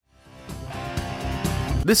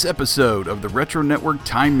This episode of the Retro Network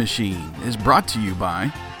Time Machine is brought to you by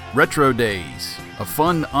Retro Days, a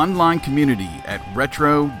fun online community at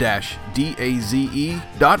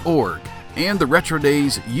retro-daze.org, and the Retro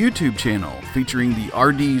Days YouTube channel featuring the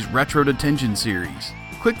RD's Retro Detention series.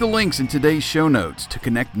 Click the links in today's show notes to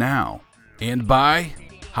connect now. And by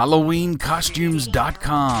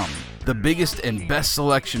HalloweenCostumes.com, the biggest and best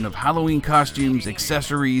selection of Halloween costumes,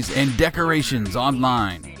 accessories, and decorations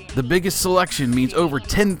online. The biggest selection means over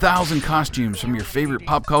 10,000 costumes from your favorite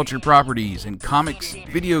pop culture properties in comics,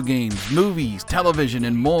 video games, movies, television,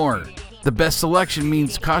 and more. The best selection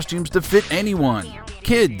means costumes to fit anyone.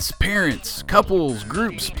 Kids, parents, couples,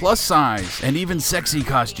 groups, plus size, and even sexy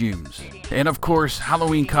costumes. And of course,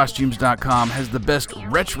 HalloweenCostumes.com has the best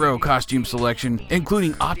retro costume selection,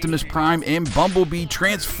 including Optimus Prime and Bumblebee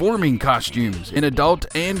transforming costumes in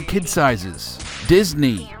adult and kid sizes.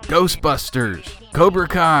 Disney, Ghostbusters, Cobra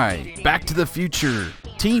Kai, Back to the Future,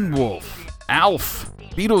 Teen Wolf, Alf,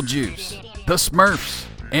 Beetlejuice, The Smurfs,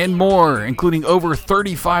 and more, including over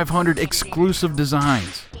 3,500 exclusive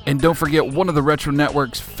designs. And don't forget one of the Retro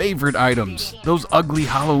Network's favorite items, those ugly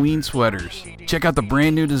Halloween sweaters. Check out the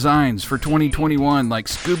brand new designs for 2021 like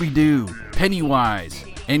Scooby-Doo, Pennywise,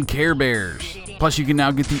 and Care Bears. Plus you can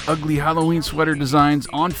now get the ugly Halloween sweater designs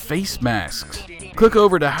on face masks. Click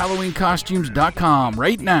over to HalloweenCostumes.com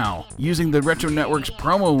right now using the Retro Network's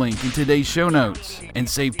promo link in today's show notes and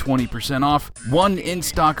save 20% off one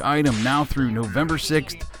in-stock item now through November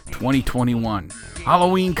 6th, 2021.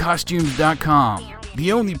 HalloweenCostumes.com,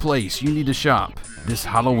 the only place you need to shop this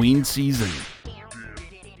Halloween season.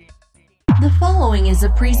 The following is a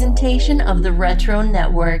presentation of the Retro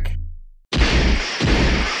Network.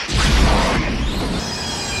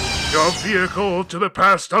 Your vehicle to the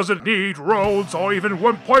past doesn't need roads or even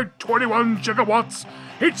 1.21 gigawatts.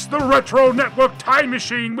 It's the Retro Network Time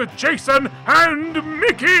Machine with Jason and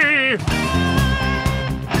Mickey!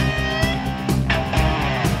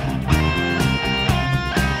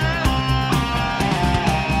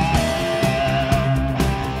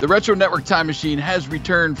 The Retro Network Time Machine has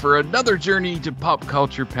returned for another journey to pop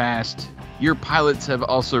culture past. Your pilots have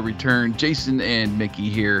also returned, Jason and Mickey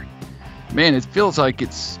here. Man, it feels like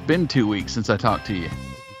it's been 2 weeks since I talked to you.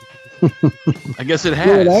 I guess it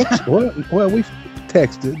has. Well, we've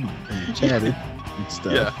texted and chatted and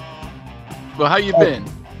stuff. Yeah. Well, how you been?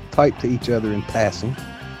 Typed to each other in passing.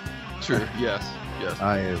 Sure, yes.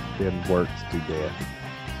 I have been worked to death.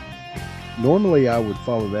 Normally, I would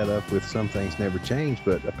follow that up with some things never change,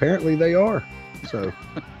 but apparently they are. So,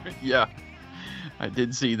 yeah. I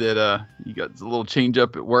did see that you got a little change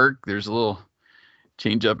up at work. There's a little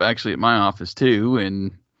change up actually at my office too,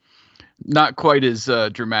 and not quite as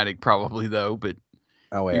dramatic probably though, but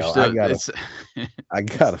I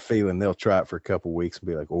got a feeling they'll try it for a couple weeks and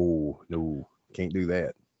be like, oh no, can't do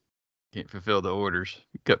that, can't fulfill the orders,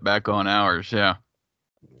 cut back on hours. Yeah.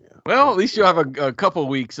 Well, at least you'll have a couple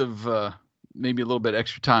weeks of maybe a little bit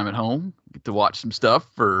extra time at home, get to watch some stuff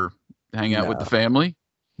or hang out with the family.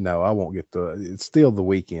 No, I won't get it's still the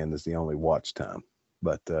weekend is the only watch time,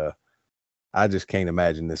 but I just can't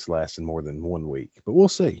imagine this lasting more than 1 week, but we'll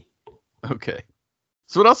see. Okay.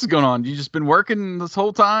 So what else is going on? You just been working this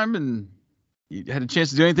whole time and you had a chance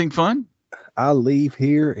to do anything fun? I leave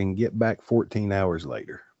here and get back 14 hours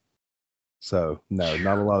later. So no,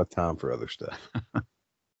 not a lot of time for other stuff.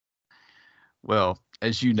 Well,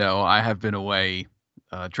 as you know, I have been away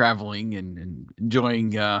traveling and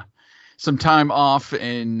enjoying some time off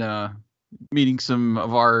and meeting some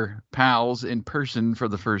of our pals in person for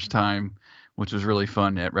the first time, which was really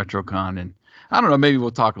fun at RetroCon. And I don't know, maybe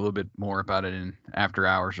we'll talk a little bit more about it in after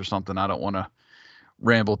hours or something. I don't want to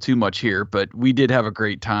ramble too much here, but we did have a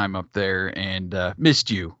great time up there and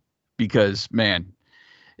missed you because, man,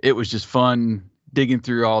 it was just fun digging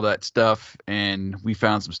through all that stuff. And we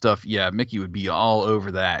found some stuff. Yeah, Mickey would be all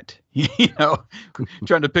over that,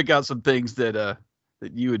 trying to pick out some things that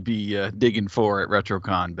you would be digging for at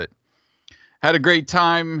RetroCon, but had a great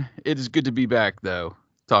time. It is good to be back, though,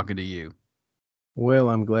 talking to you. Well,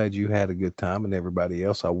 I'm glad you had a good time and everybody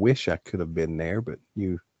else. I wish I could have been there, but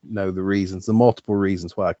you know the reasons, the multiple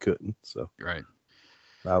reasons why I couldn't. So, right.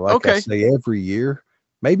 I say every year,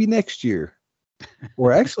 maybe next year,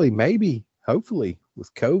 or actually maybe, hopefully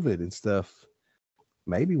with COVID and stuff,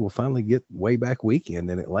 maybe we'll finally get way back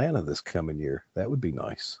weekend in Atlanta this coming year. That would be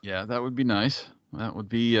nice. Yeah, that would be nice. That would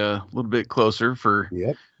be a little bit closer for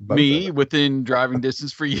both me within driving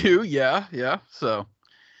distance for you. Yeah. So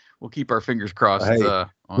we'll keep our fingers crossed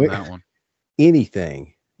on that one.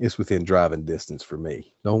 Anything is within driving distance for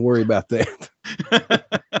me. Don't worry about that.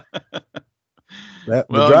 The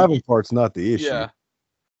driving part's not the issue. Yeah.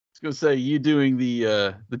 gonna say, you doing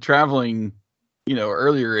the traveling,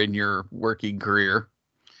 earlier in your working career,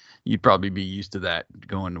 you'd probably be used to that,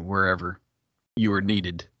 going to wherever you were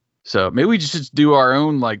needed. So maybe we just do our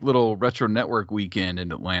own like little retro network weekend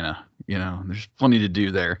in Atlanta. There's plenty to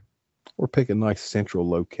do there. Or pick a nice central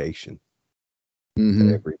location Mm-hmm.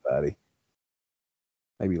 for everybody.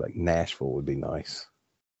 Maybe like Nashville would be nice.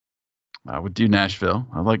 I would do Nashville.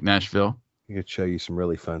 I like Nashville. I could show you some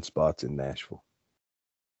really fun spots in Nashville.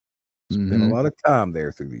 Mm-hmm. Spent a lot of time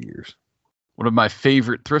there through the years. One of my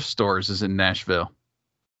favorite thrift stores is in Nashville.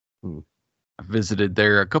 I visited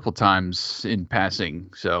there a couple times in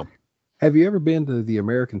passing. So, have you ever been to the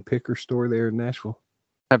American Picker store there in Nashville?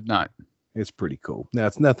 Have not. It's pretty cool. Now,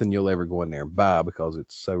 it's nothing you'll ever go in there and buy because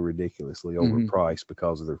it's so ridiculously overpriced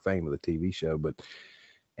because of their fame of the TV show.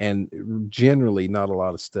 And generally not a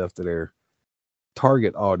lot of stuff that their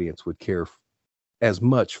target audience would care as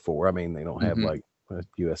much for. I mean, they don't have like a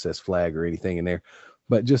USS Flag or anything in there,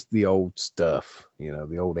 but just the old stuff,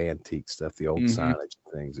 the old antique stuff, the old signage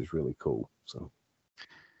things is really cool. So,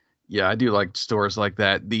 yeah, I do like stores like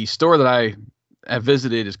that. The store that I have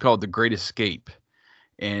visited is called The Great Escape,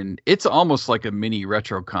 and it's almost like a mini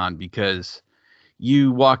RetroCon because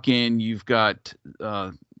you walk in, you've got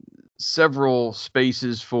several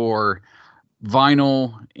spaces for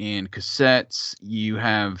vinyl and cassettes. You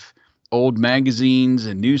have old magazines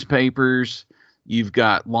and newspapers. You've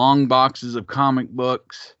got long boxes of comic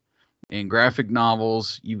books and graphic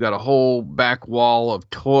novels. You've got a whole back wall of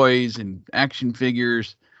toys and action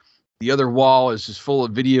figures. The other wall is just full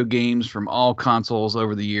of video games from all consoles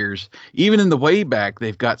over the years. Even in the way back,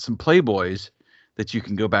 they've got some Playboys that you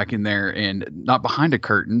can go back in there, and not behind a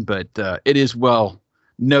curtain, but it is well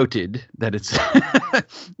noted that it's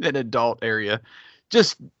an adult area.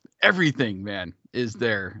 Just everything, man, is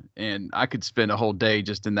there. And I could spend a whole day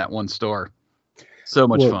just in that one store. So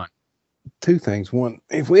much fun. Two things. One,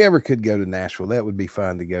 if we ever could go to Nashville, that would be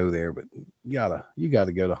fun to go there, but you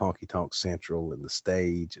gotta go to Honky Tonk Central and the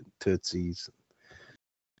Stage and Tootsie's,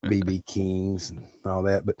 BB King's and all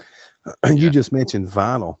that. But you just mentioned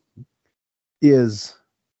vinyl. Is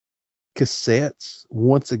cassettes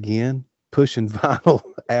once again pushing vinyl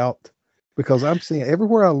out? Because I'm seeing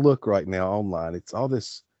everywhere I look right now online, it's all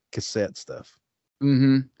this cassette stuff.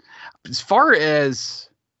 As far as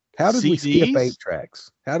how did CDs? We skip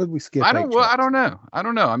 8-tracks? How did we skip? I don't know.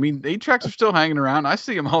 I mean, 8-tracks are still hanging around. I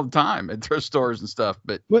see them all the time at thrift stores and stuff.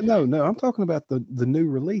 But no, I'm talking about the new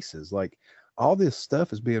releases. Like all this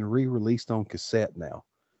stuff is being re-released on cassette now.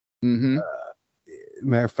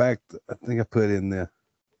 Matter of fact, I think I put in the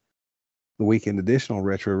weekend additional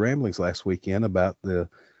Retro Ramblings last weekend about the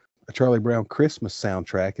Charlie Brown Christmas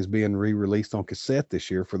soundtrack is being re-released on cassette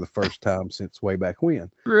this year for the first time since way back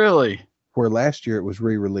when. Really? Where last year it was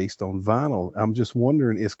re-released on vinyl. I'm just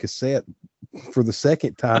wondering, is cassette for the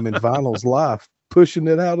second time in vinyl's life pushing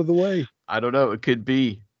it out of the way? I don't know. It could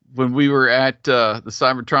be. When we were at the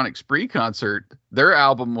Cybertronic Spree concert, their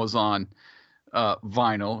album was on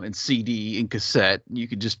vinyl and CD and cassette. You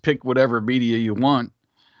could just pick whatever media you want.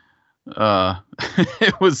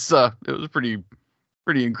 It was pretty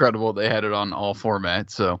incredible. They had it on all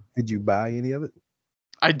formats. So did you buy any of it?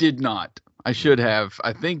 I did not. I should have.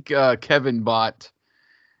 I think Kevin bought.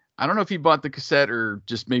 I don't know if he bought the cassette or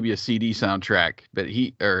just maybe a CD soundtrack, but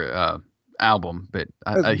album. But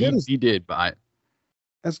he did buy it.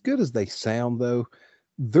 As good as they sound, though,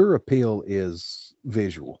 their appeal is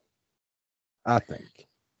visual. I think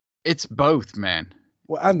it's both, man.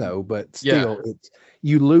 Well, I know, but still,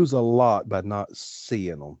 you lose a lot by not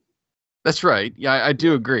seeing them. That's right. Yeah, I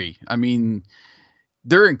do agree. I mean,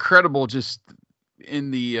 they're incredible just in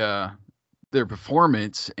the their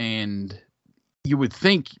performance, and you would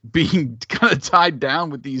think being kind of tied down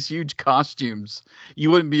with these huge costumes,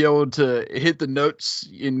 you wouldn't be able to hit the notes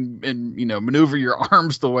and maneuver your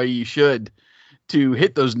arms the way you should to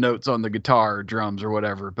hit those notes on the guitar or drums or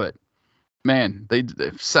whatever. But man, they've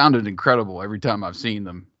sounded incredible every time I've seen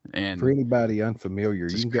them. And for anybody unfamiliar,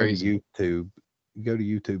 you can go to YouTube. Go to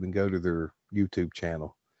YouTube and go to their YouTube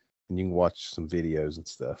channel, and you can watch some videos and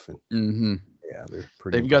stuff. And yeah, they're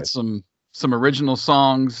pretty. They've got some original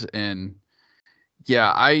songs, and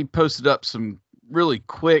yeah, I posted up some really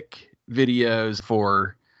quick videos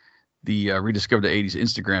for the Rediscover the 80s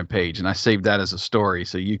Instagram page, and I saved that as a story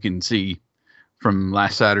so you can see from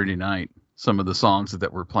last Saturday night some of the songs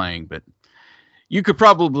that we're playing. But you could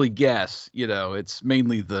probably guess, it's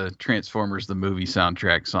mainly the Transformers the movie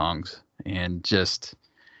soundtrack songs and just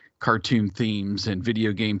cartoon themes and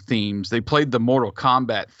video game themes. They played the Mortal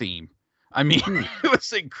Kombat theme. I mean, it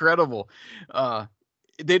was incredible.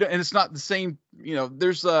 they don't, and it's not the same.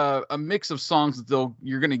 There's a mix of songs that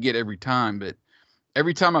you're gonna get every time, but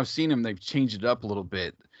every time I've seen them, they've changed it up a little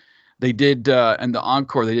bit. They did in the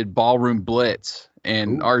encore, they did Ballroom Blitz,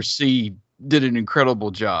 and Ooh. RC did an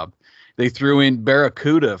incredible job. They threw in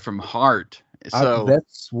Barracuda from Heart. So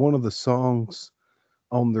that's one of the songs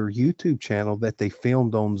on their YouTube channel that they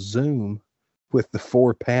filmed on Zoom with the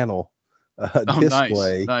 4-panel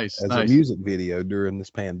display nice. a music video during this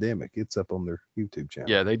pandemic. It's up on their YouTube channel.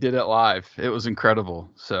 Yeah, they did it live. It was incredible.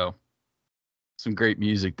 So some great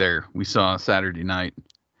music there. We saw Saturday night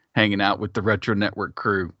hanging out with the Retro Network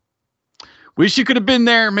crew. Wish you could have been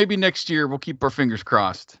there. Maybe next year. We'll keep our fingers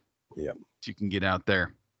crossed. Yeah. You can get out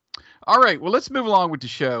there. All right. Well, let's move along with the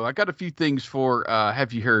show. I got a few things for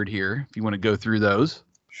Have You Heard here, if you want to go through those.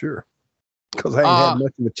 Sure. Because I ain't had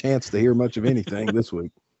much of a chance to hear much of anything this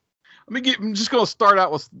week. I'm just going to start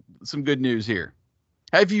out with some good news here.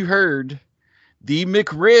 Have you heard the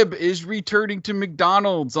McRib is returning to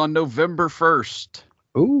McDonald's on November 1st?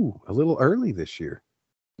 Ooh, a little early this year.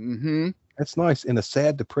 Mm-hmm. That's nice. In a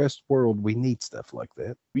sad, depressed world, we need stuff like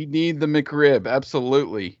that. We need the McRib,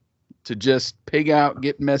 absolutely, to just pig out,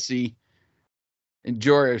 get messy,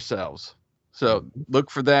 enjoy ourselves. So look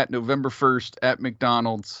for that November 1st at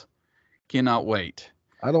McDonald's. Cannot wait.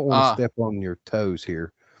 I don't want to step on your toes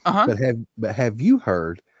here, but have you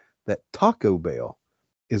heard that Taco Bell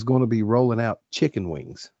is going to be rolling out chicken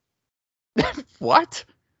wings? What?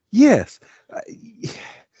 Yes.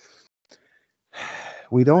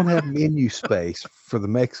 We don't have menu space for the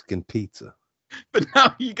Mexican pizza. But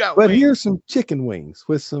now you got But wings. here's some chicken wings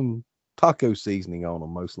with some taco seasoning on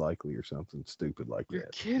them, most likely, or something stupid like that. You're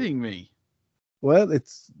kidding me. Well,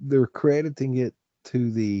 they're crediting it to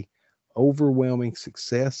the overwhelming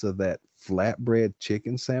success of that flatbread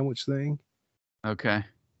chicken sandwich thing. Okay.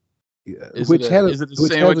 Yeah, is it a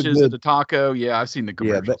sandwich? Is it a taco? Yeah, I've seen the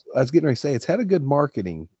commercials. Yeah, I was getting ready to say it's had a good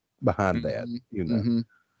marketing behind that, Mm-hmm.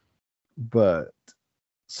 But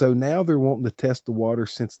so now they're wanting to test the water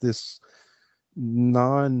since this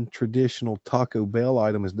non-traditional Taco Bell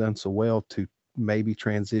item has done so well to maybe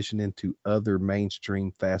transition into other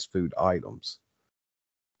mainstream fast food items.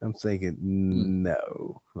 I'm thinking,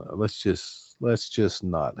 no, let's just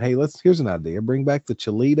not. Hey, here's an idea. Bring back the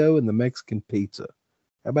Cholito and the Mexican pizza.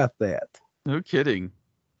 How about that? No kidding.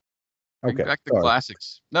 Bring Okay. back the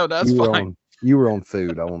classics. No, that's fine. You were on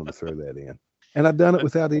food. I wanted to throw that in. And I've done it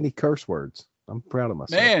without any curse words. I'm proud of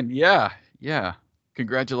myself. Man, yeah.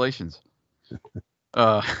 Congratulations.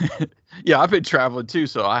 Yeah, I've been traveling too,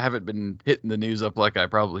 so I haven't been hitting the news up like I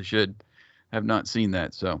probably should. Have not seen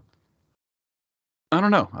that, so I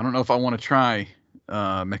don't know. I don't know if I want to try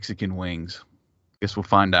Mexican wings. Guess we'll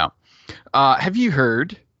find out. Have you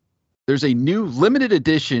heard there's a new limited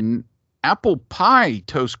edition apple pie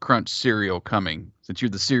Toast Crunch cereal coming, since you're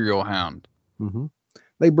the cereal hound? Mm-hmm.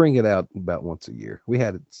 They bring it out about once a year. We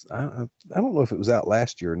had it. I don't know if it was out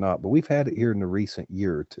last year or not, but we've had it here in the recent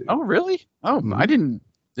year or two. Oh, really? Oh, mm-hmm. I didn't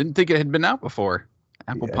think it had been out before.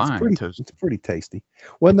 Apple pie. It's pretty tasty.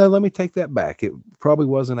 Well, no, let me take that back. It probably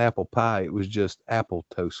wasn't apple pie. It was just apple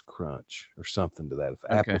toast crunch or something to that.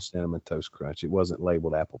 Apple cinnamon toast crunch. It wasn't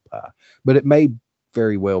labeled apple pie, but it may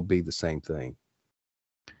very well be the same thing.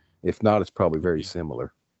 If not, it's probably very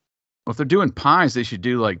similar. Well, if they're doing pies, they should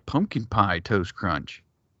do like pumpkin pie toast crunch.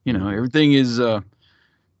 Everything is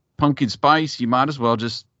pumpkin spice. You might as well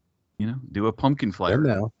just, do a pumpkin flavor.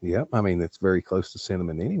 Now, yep. I mean, it's very close to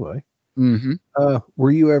cinnamon anyway. Mm-hmm.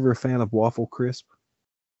 Were you ever a fan of Waffle Crisp?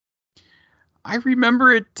 I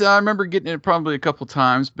remember it. I remember getting it probably a couple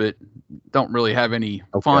times, but don't really have any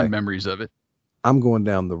fond memories of it. I'm going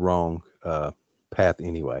down the wrong path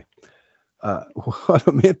anyway. What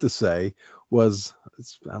I meant to say was,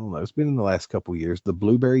 I don't know, it's been in the last couple of years, the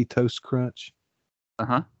Blueberry Toast Crunch.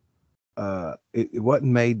 It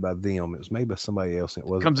wasn't made by them. It was made by somebody else. And it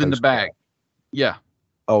wasn't. Comes in the bag. Crunch. Yeah.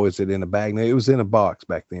 Oh, is it in a bag? No, it was in a box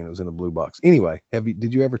back then. It was in a blue box. Anyway,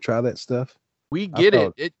 did you ever try that stuff? We get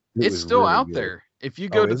it. It's still really out good. there. If you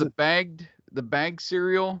go to the bag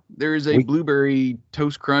cereal, there is a blueberry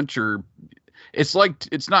toast crunch, or it's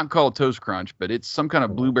not called Toast Crunch, but it's some kind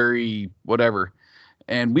of blueberry whatever.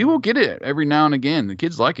 And we will get it every now and again. The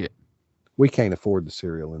kids like it. We can't afford the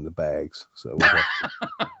cereal in the bags, so we have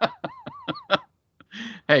to.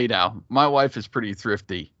 Hey, now my wife is pretty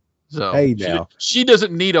thrifty, so she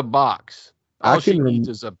doesn't need a box. All she needs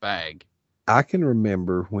is a bag. I can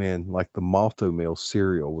remember when like the Malto Meal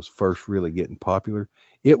cereal was first really getting popular.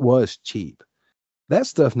 It was cheap. That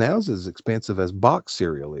stuff now is as expensive as box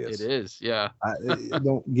cereal is. It is, yeah. I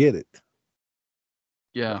don't get it.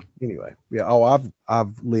 Yeah. Anyway, yeah. Oh,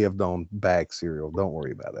 I've lived on bag cereal. Don't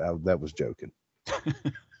worry about it. That was joking.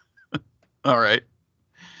 All right.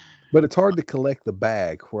 But it's hard to collect the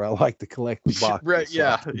bag where I like to collect the boxes. Right,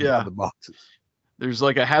 yeah, so yeah. the boxes. There's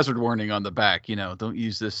like a hazard warning on the back, don't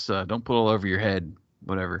use this, don't put it all over your head,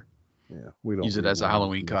 whatever. Yeah, we don't use it as a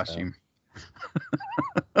Halloween costume.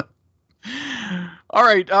 All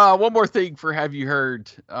right, one more thing for Have You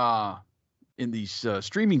Heard in these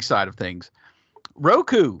streaming side of things.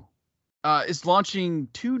 Roku is launching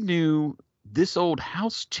 2 new This Old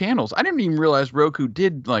House channels. I didn't even realize Roku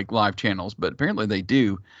did like live channels, but apparently they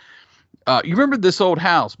do. You remember This Old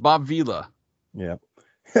House, Bob Vila? Yeah.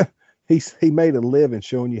 He made a living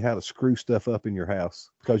showing you how to screw stuff up in your house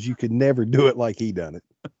because you could never do it like he done it.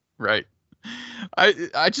 Right.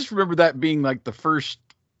 I just remember that being like the first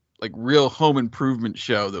like real home improvement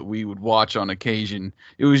show that we would watch on occasion.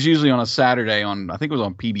 It was usually on a Saturday I think it was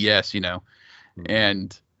on PBS,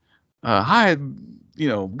 and hi,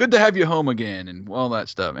 good to have you home again and all that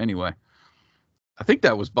stuff. Anyway, I think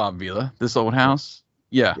that was Bob Vila, This Old House.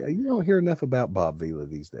 Yeah. Yeah, you don't hear enough about Bob Vila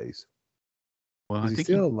these days. Well, Is he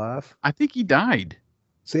still alive? I think he died.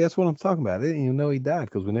 See, that's what I'm talking about. I didn't even know he died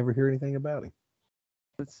because we never hear anything about him.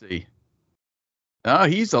 Let's see. Oh,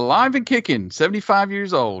 he's alive and kicking, 75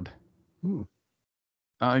 years old.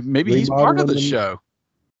 Maybe he's part of the show.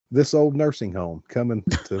 This Old Nursing Home coming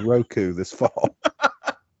to Roku this fall.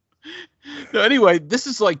 No, anyway, this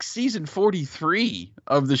is like season 43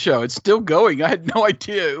 of the show. It's still going. I had no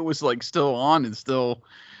idea it was like still on and still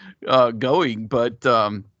going. But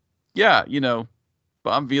yeah,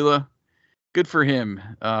 Bob Vila, good for him.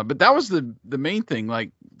 But that was the main thing.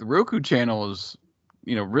 Like the Roku channel is,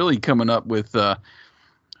 really coming up with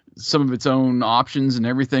some of its own options and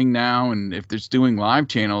everything now. And if it's doing live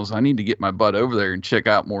channels, I need to get my butt over there and check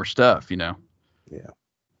out more stuff, Yeah.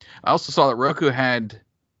 I also saw that Roku had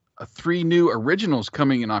 3 new originals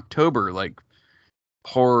coming in October, like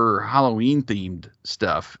horror Halloween themed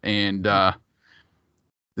stuff. And the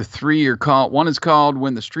 3 are called, one is called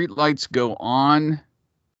When the Streetlights Go On.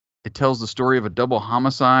 It tells the story of a double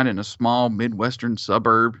homicide in a small Midwestern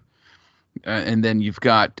suburb. And then you've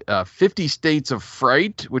got 50 States of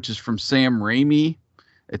Fright, which is from Sam Raimi.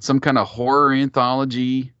 It's some kind of horror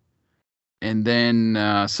anthology. And then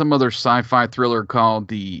some other sci-fi thriller called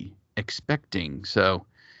The Expecting. So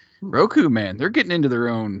Roku, man, they're getting into their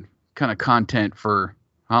own kind of content for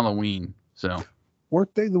Halloween. So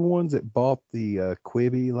weren't they the ones that bought the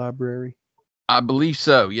Quibi library? I believe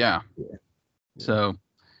so, yeah. So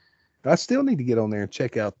I still need to get on there and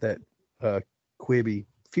check out that Quibi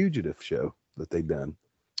Fugitive show that they done.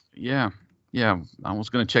 Yeah. I was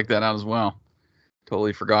going to check that out as well.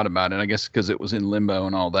 Totally forgot about it. I guess because it was in limbo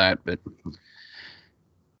and all that. But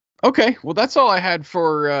okay, well, that's all I had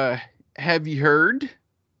for Have You Heard?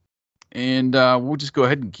 And we'll just go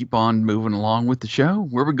ahead and keep on moving along with the show.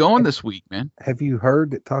 Where are we going this week, man? Have you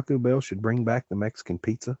heard that Taco Bell should bring back the Mexican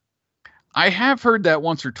pizza? I have heard that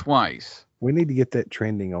once or twice. We need to get that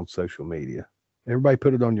trending on social media. Everybody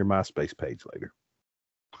put it on your MySpace page later.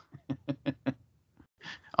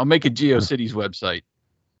 I'll make a GeoCities website.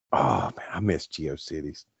 Oh, man, I miss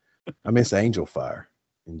GeoCities. I miss Angel Fire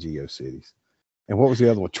in GeoCities. And what was the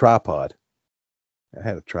other one? Tripod. I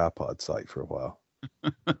had a tripod site for a while.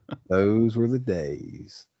 Those were the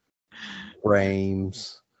days.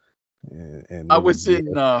 Frames and I was in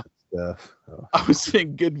stuff. I was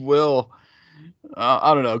in Goodwill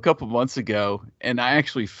I don't know, a couple months ago, and I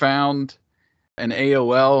actually found an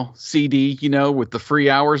AOL CD, with the free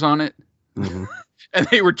hours on it. Mm-hmm. And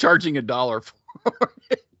they were charging $1 for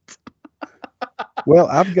it. Well,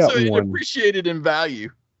 I've got so one. It appreciated in value.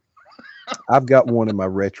 I've got one in my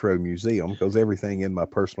retro museum because everything in my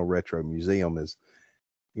personal retro museum is,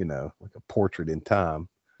 like a portrait in time.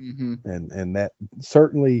 Mm-hmm. And that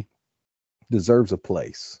certainly deserves a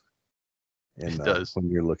place. And it does. When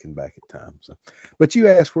you're looking back at time. So, but you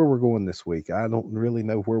asked where we're going this week. I don't really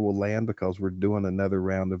know where we'll land because we're doing another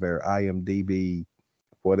round of our IMDb,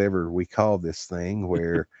 whatever we call this thing,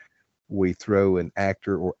 where we throw an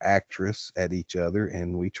actor or actress at each other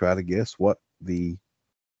and we try to guess what the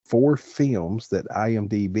 4 films that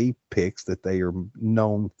IMDb picks that they are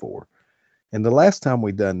known for. And the last time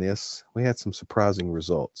we done this, we had some surprising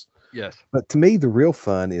results. Yes. But to me, the real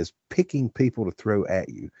fun is picking people to throw at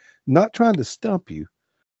you, not trying to stump you,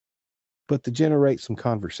 but to generate some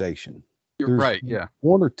conversation. You're right. Yeah.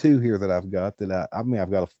 1 or 2 here that I've got that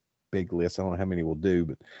I've got a big list. I don't know how many we'll do,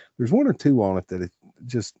 but there's 1 or 2 on it that it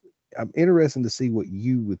just, I'm interested to see what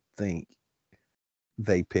you would think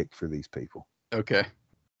they picked for these people. Okay.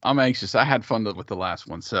 I'm anxious. I had fun with the last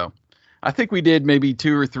one. So I think we did maybe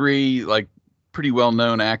 2 or 3, like pretty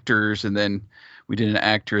well-known actors. And then we did an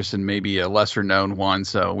actress and maybe a lesser known one.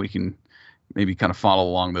 So we can maybe kind of follow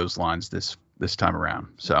along those lines this time around.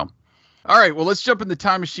 So, all right, well, let's jump in the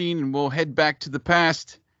time machine and we'll head back to the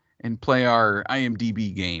past and play our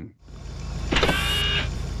IMDb game.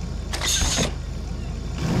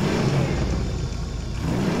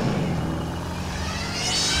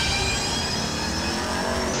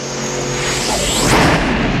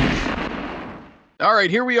 All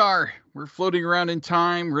right, here we are. We're floating around in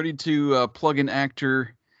time, ready to plug an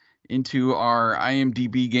actor into our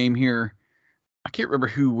IMDb game here. I can't remember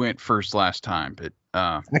who went first last time, but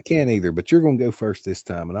I can't either. But you're going to go first this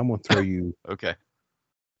time, and I'm going to throw you okay.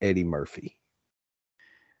 Eddie Murphy.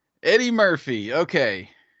 Eddie Murphy. Okay.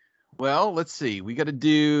 Well, let's see. We got to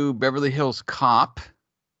do Beverly Hills Cop.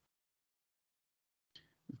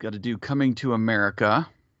 We've got to do Coming to America.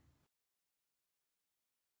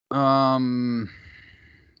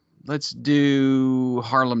 Let's do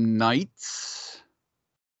Harlem Nights.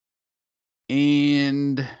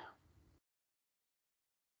 And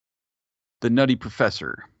The Nutty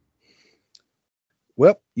Professor.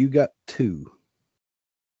 Well, you got two.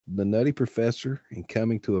 The Nutty Professor and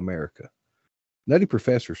Coming to America. Nutty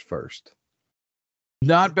Professor's first.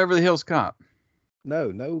 Not Beverly Hills Cop.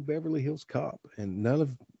 No Beverly Hills Cop. And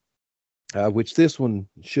none of, which this one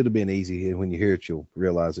should have been easy. And when you hear it, you'll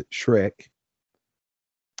realize it. Shrek,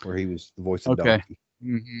 where he was the voice of Donkey.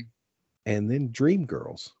 Mm-hmm. And then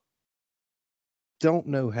Dreamgirls. Don't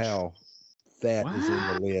know how that is in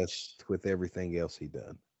the list with everything else he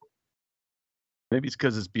done. Maybe it's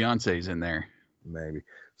because it's Beyonce's in there. Maybe.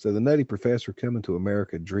 So The Nutty Professor, Coming to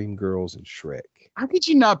America, Dreamgirls, and Shrek. How could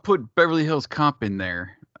you not put Beverly Hills Cop in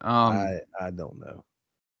there? I don't know.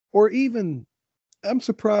 Or even, I'm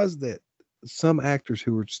surprised that some actors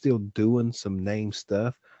who are still doing some name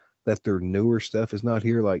stuff, that their newer stuff is not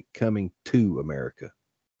here, like Coming to America.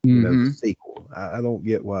 You know, the sequel. I don't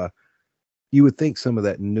get why. You would think some of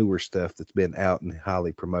that newer stuff that's been out and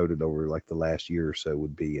highly promoted over like the last year or so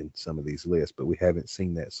would be in some of these lists, but we haven't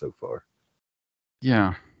seen that so far.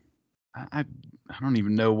 Yeah. I don't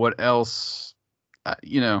even know what else,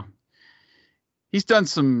 he's done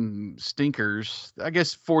some stinkers. I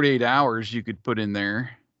guess 48 Hours you could put in there.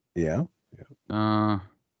 Yeah.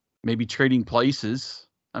 Maybe Trading Places.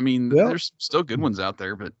 I mean, there's still good ones out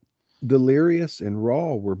there, but Delirious and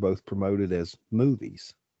Raw were both promoted as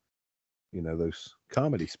movies. You know, those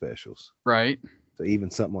comedy specials. Right. So even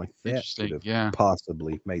something like that could have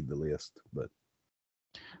possibly made the list. But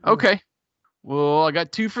okay. Well, I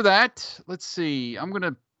got two for that. Let's see. What am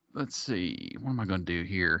I going to do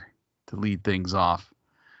here to lead things off?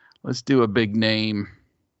 Let's do a big name.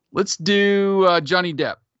 Let's do Johnny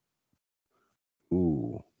Depp.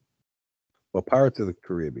 Ooh. Well, Pirates of the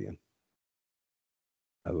Caribbean,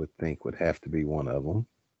 I would think, would have to be one of them.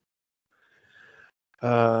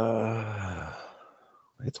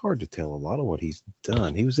 It's hard to tell a lot of what he's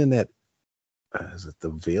done. He was in that, is it The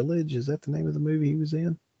Village? Is that the name of the movie he was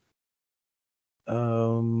in?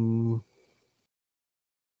 I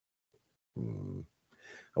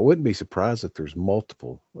wouldn't be surprised if there's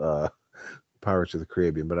multiple Pirates of the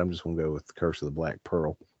Caribbean, but I'm just going to go with The Curse of the Black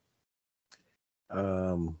Pearl.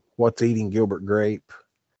 What's Eating Gilbert Grape?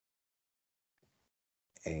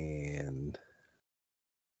 And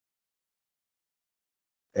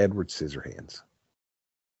Edward Scissorhands.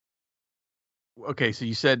 Okay, so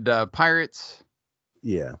you said Pirates.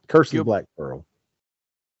 Yeah, Curse of the Black Pearl.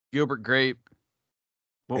 Gilbert Grape.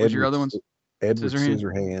 What was your other ones? Edward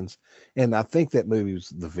Scissorhands. And I think that movie was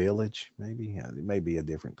The Village, maybe. It may be a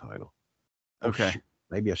different title. Okay.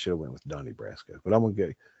 Maybe I should have went with Donnie Brasco. But I'm going to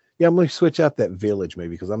go. Yeah, I'm going to switch out that Village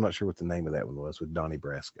maybe because I'm not sure what the name of that one was with Donnie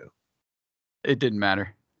Brasco. It didn't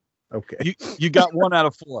matter. Okay. You got 1 out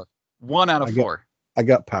of 4. 1 out of 4. I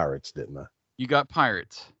got Pirates, didn't I? You got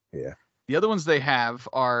Pirates. Yeah. The other ones they have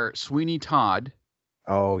are Sweeney Todd.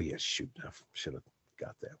 Oh, yeah. Shoot. I should have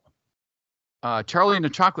got that one. Charlie and the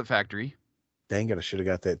Chocolate Factory. Dang it. I should have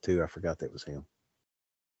got that too. I forgot that was him.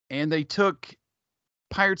 And they took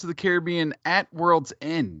Pirates of the Caribbean at World's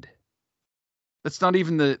End. That's not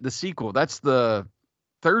even the sequel. That's the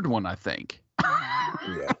third one, I think.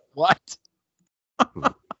 Yeah. What?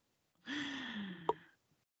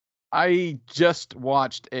 I just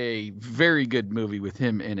watched a very good movie with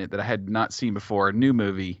him in it that I had not seen before, a new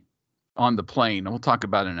movie on the plane. We'll talk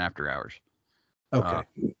about it in After Hours.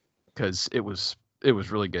 Okay. Because it was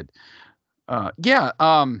really good. Gosh,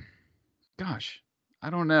 I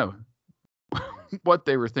don't know what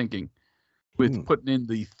they were thinking with putting in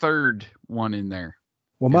the third one in there.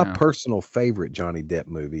 Well, my personal favorite Johnny Depp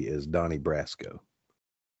movie is Donnie Brasco.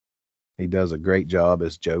 He does a great job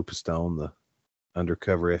as Joe Pistone, the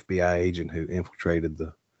undercover FBI agent who infiltrated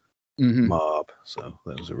the mob. So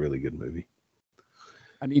that was a really good movie.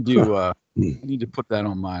 I need to put that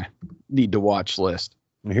on my need to watch list.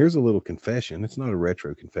 Here's a little confession. It's not a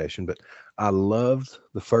retro confession, but I loved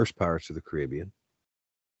the first Pirates of the Caribbean.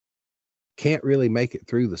 Can't really make it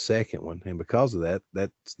through the second one, and because of that,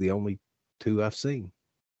 that's the only two I've seen.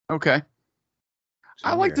 Okay.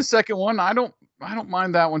 I like the second one. I don't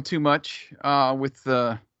mind that one too much. With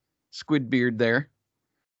Squidbeard there.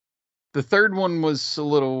 The third one was a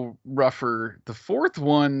little rougher. The fourth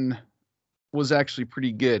one was actually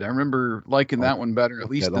pretty good. I remember liking that one better, at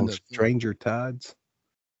least than the Stranger Tides.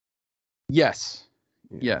 Yes.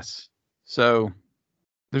 Yeah. Yes. So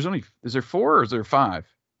is there 4 or is there 5?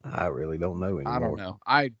 I really don't know anymore. I don't know.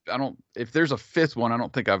 I don't, if there's a fifth one, I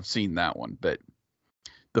don't think I've seen that one, but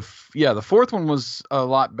the fourth one was a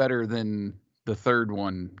lot better than the third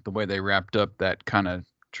one, the way they wrapped up that kind of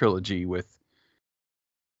trilogy with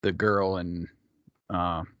the girl and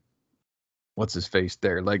what's his face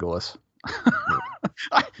there, Legolas.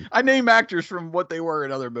 I name actors from what they were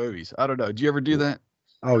in other movies. I don't know. Do you ever do that?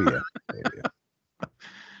 Oh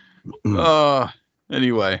yeah.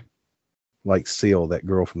 Anyway. Like Seal, that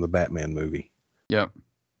girl from the Batman movie. Yep.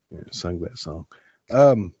 Yeah, sung that song.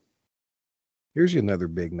 Here's another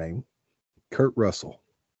big name. Kurt Russell.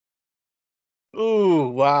 Oh,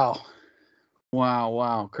 wow.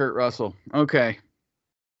 Wow. Kurt Russell. Okay.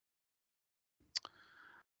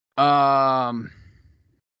 Kurt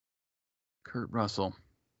Russell.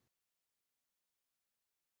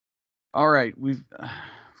 All right,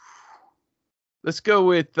 let's go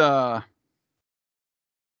with I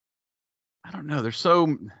don't know, there's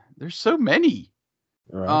so many.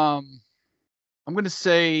 Right. I'm going to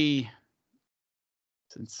say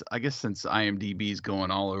since IMDb is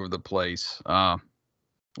going all over the place, we'll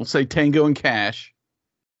say Tango and Cash.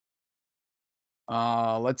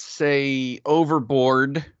 Let's say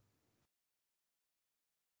Overboard.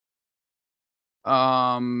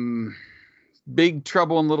 Big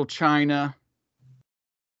Trouble in Little China.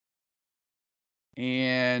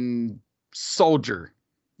 And Soldier.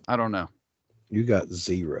 I don't know. You got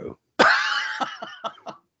 0.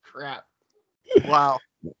 Crap. Wow.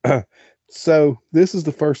 So this is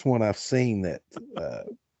the first one I've seen that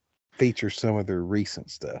features some of their recent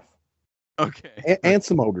stuff. Okay. And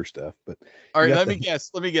some older stuff, but all right, let me guess.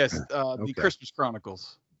 Okay. The Christmas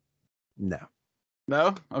Chronicles. No.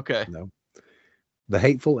 No? Okay. No. The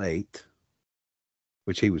Hateful Eight,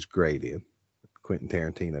 which he was great in. Quentin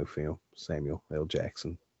Tarantino film. Samuel L.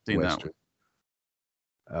 Jackson. Seen Western.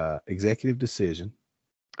 That one. Executive Decision.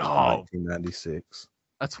 1996.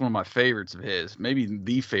 That's one of my favorites of his. Maybe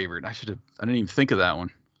the favorite. I didn't even think of that one.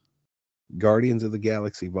 Guardians of the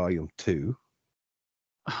Galaxy Volume 2.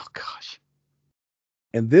 Oh gosh.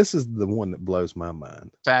 And this is the one that blows my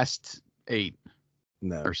mind. Fast 8.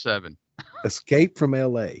 No. Or 7. Escape from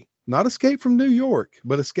LA. Not Escape from New York,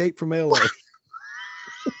 but Escape from LA.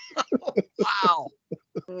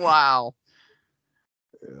 Wow.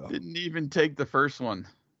 Yeah. Didn't even take the first one.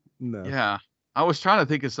 No. Yeah. I was trying to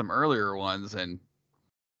think of some earlier ones and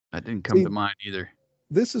that didn't come to mind either.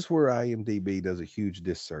 This is where IMDb does a huge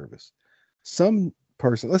disservice. Some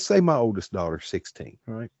person, let's say my oldest daughter's 16,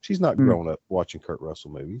 right? She's not grown up watching Kurt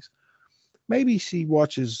Russell movies. Maybe she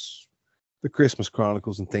watches the Christmas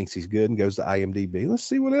Chronicles and thinks he's good and goes to IMDb. Let's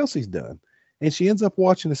see what else he's done. And she ends up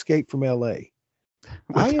watching Escape from LA.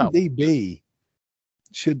 IMDb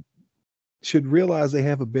should realize they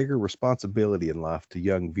have a bigger responsibility in life to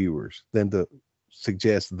young viewers than to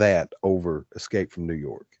suggest that over Escape from New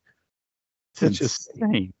York. That's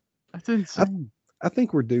insane. That's insane. I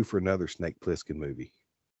think we're due for another Snake Plissken movie.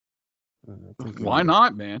 Why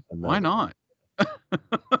not, man? Why not?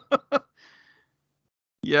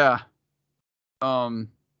 Yeah. I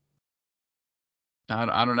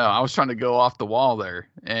don't know. I was trying to go off the wall there,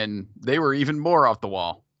 and they were even more off the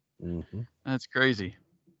wall. Mm-hmm. That's crazy.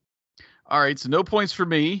 All right, so no points for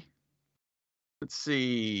me. Let's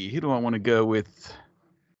see. Who do I want to go with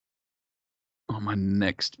on my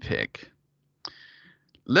next pick?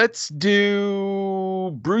 Let's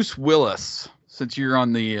do Bruce Willis, since you're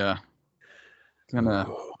on the kind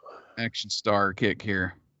of action star kick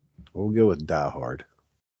here. We'll go with Die Hard.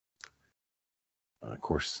 Of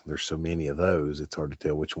course, there's so many of those, it's hard to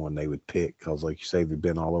tell which one they would pick because, like you say, they've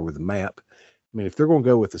been all over the map. I mean, if they're going to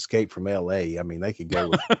go with Escape from LA, I mean, they could go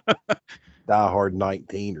with Die Hard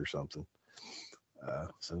 19 or something.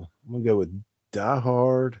 So I'm going to go with Die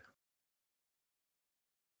Hard.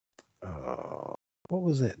 What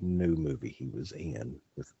was that new movie he was in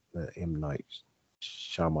with M. Night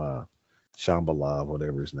Shyamalan,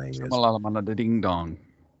 whatever his name is? Shyamalan, ding dong.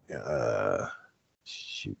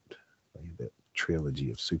 Shoot. That trilogy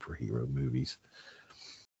of superhero movies.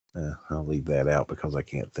 I'll leave that out because I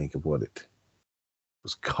can't think of what it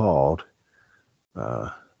was called.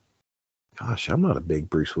 Gosh, I'm not a big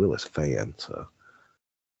Bruce Willis fan, so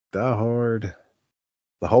Die Hard,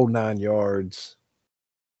 The Whole 9 Yards,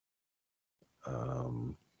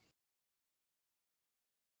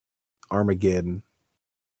 Armageddon,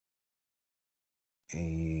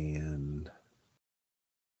 and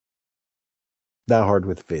Die Hard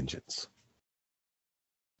with Vengeance.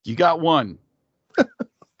 You got one.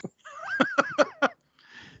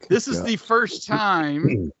 This is the first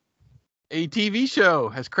time a TV show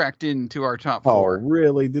has cracked into our top 4. Oh,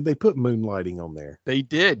 really? Did they put Moonlighting on there? They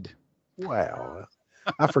did. Wow.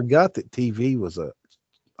 I forgot that TV was a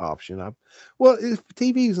option. Well, if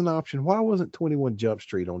TV is an option, why wasn't 21 Jump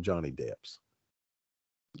Street on Johnny Depp's?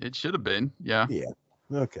 It should have been. Yeah. Yeah.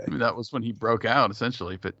 Okay. I mean, that was when he broke out,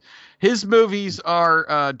 essentially. But his movies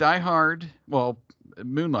are Die Hard, well,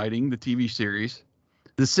 Moonlighting, the TV series,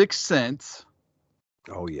 The Sixth Sense.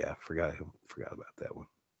 Oh, yeah. Forgot about that one.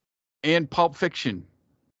 And Pulp Fiction.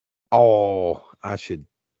 Oh, I should.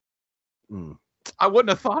 I wouldn't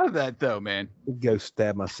have thought of that, though, man. Go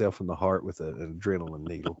stab myself in the heart with an adrenaline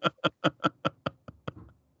needle.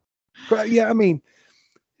 Yeah, I mean,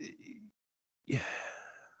 yeah.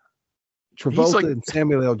 Travolta and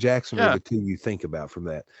Samuel L. Jackson are the two you think about from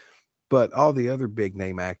that. But all the other big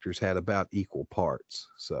name actors had about equal parts.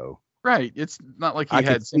 So right. It's not like he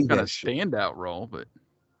had some kind of standout role, but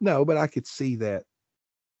no, but I could see that,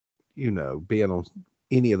 being on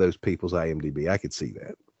any of those people's IMDb, I could see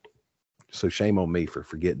that. So shame on me for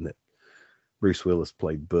forgetting that Bruce Willis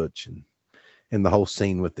played Butch and the whole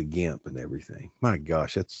scene with the Gimp and everything. My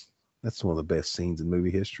gosh, that's one of the best scenes in movie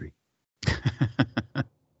history.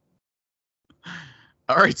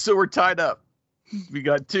 All right, so we're tied up. We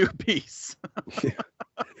got 2 apiece. Yeah.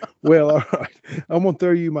 Well, all right. I'm gonna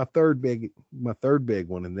throw you my third big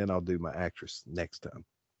one, and then I'll do my actress next time.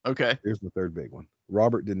 Okay. Here's my third big one.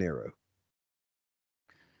 Robert De Niro.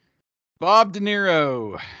 Bob De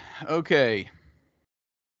Niro. Okay.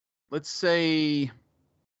 Let's say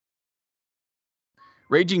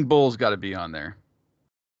Raging Bull's got to be on there.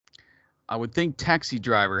 I would think Taxi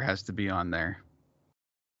Driver has to be on there.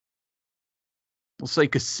 We'll say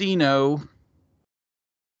Casino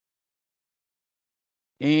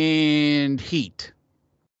and Heat.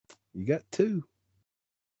 You got 2.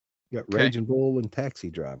 You got Raging Bull and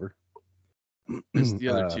Taxi Driver. That's the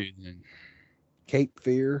other 2 then. Cape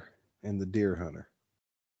Fear and The Deer Hunter.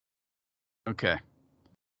 Okay.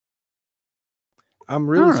 I'm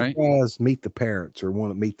really surprised Meet the Parents or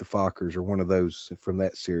Meet the Fockers or one of those from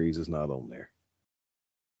that series is not on there.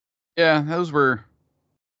 Yeah, those were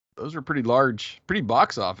pretty large, pretty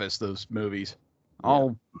box office, those movies.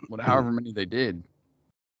 All however many they did.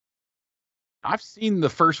 I've seen the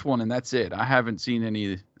first one and that's it. I haven't seen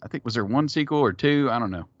any. I think was there 1 sequel or 2? I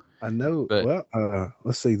don't know. I know. But,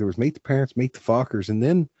 let's see. There was Meet the Parents, Meet the Fockers, and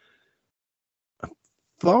then I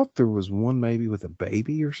thought there was one maybe with a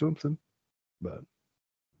baby or something. But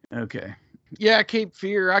okay, yeah, Cape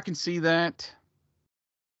Fear. I can see that.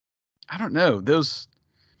 I don't know those.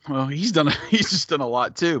 Well, he's just done a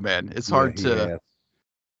lot too, man. It's hard to.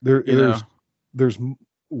 There's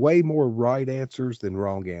way more right answers than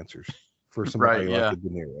wrong answers for somebody like De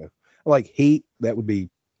Niro. Like Heat,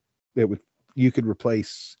 you could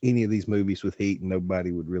replace any of these movies with Heat and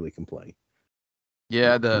nobody would really complain.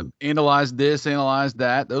 Yeah, the Analyze This, Analyze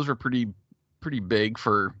That. Those were pretty big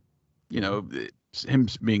for, him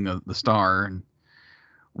being the star. And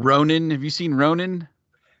Ronin, have you seen Ronin?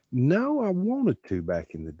 No, I wanted to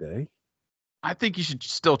back in the day. I think you should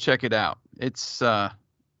still check it out. It's I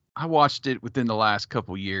watched it within the last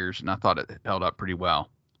couple years and I thought it held up pretty well.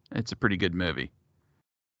 It's a pretty good movie.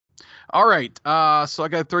 All right, so I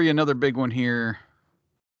got to throw you another big one here.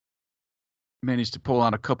 Managed to pull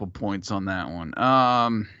out a couple points on that one.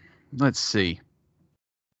 Let's see.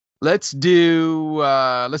 Let's do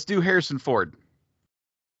Harrison Ford.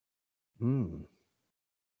 Oh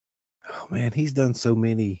man, he's done so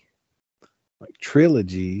many like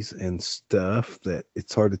trilogies and stuff that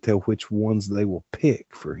it's hard to tell which ones they will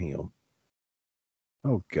pick for him.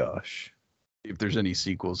 Oh gosh. If there's any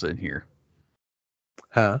sequels in here.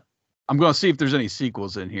 Huh? I'm going to see if there's any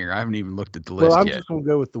sequels in here. I haven't even looked at the list yet. Well, I'm just going to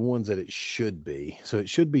go with the ones that it should be. So it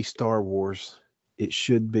should be Star Wars. It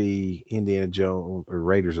should be Indiana Jones or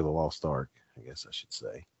Raiders of the Lost Ark, I guess I should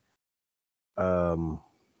say.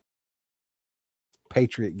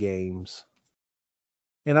 Patriot Games.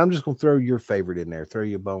 And I'm just going to throw your favorite in there. Throw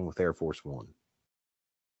you a bone with Air Force One.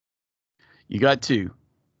 You got 2.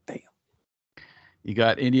 Damn. You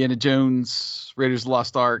got Indiana Jones, Raiders of the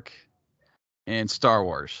Lost Ark, and Star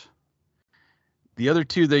Wars. The other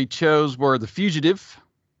two they chose were The Fugitive.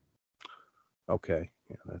 Okay,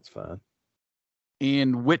 yeah, that's fine.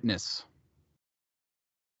 And Witness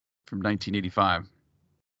from 1985.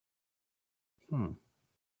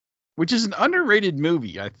 Which is an underrated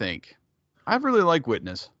movie, I think. I really like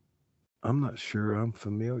Witness. I'm not sure I'm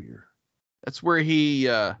familiar. That's where he's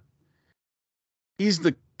the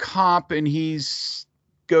cop and he's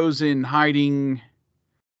goes in hiding.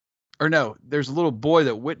 Or no, there's a little boy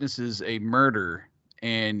that witnesses a murder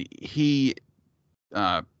and he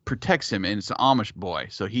protects him, and it's an Amish boy.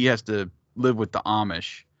 So he has to live with the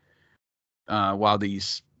Amish while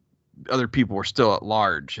these other people are still at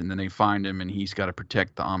large, and then they find him and he's got to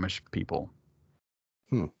protect the Amish people.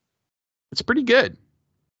 It's pretty good.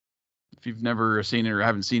 If you've never seen it or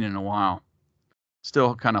haven't seen it in a while,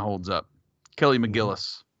 still kind of holds up. Kelly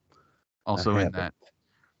McGillis also in that.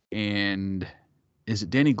 And is it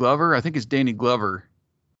Danny Glover? I think it's Danny Glover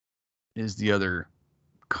is the other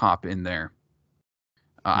cop in there.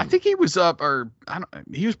 I think he was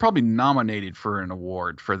he was probably nominated for an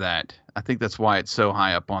award for that. I think that's why it's so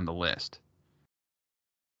high up on the list.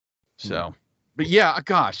 So, but yeah,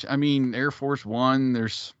 gosh, I mean, Air Force One,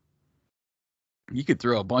 you could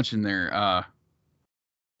throw a bunch in there.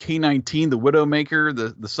 K-19, The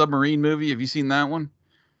Widowmaker, the submarine movie. Have you seen that one?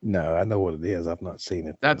 No, I know what it is. I've not seen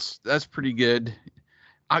it. That's pretty good.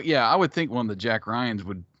 I would think one of the Jack Ryans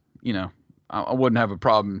would, I wouldn't have a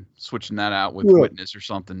problem switching that out with Witness or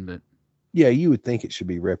something. But yeah, you would think it should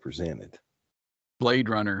be represented. Blade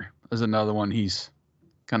Runner is another one he's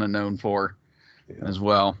kind of known for as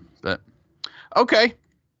well. But okay,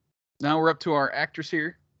 now we're up to our actress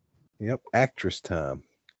here. Yep, actress time.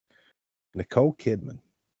 Nicole Kidman.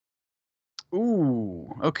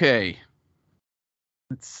 Ooh, okay.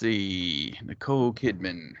 Let's see. Nicole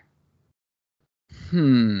Kidman.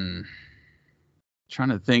 Trying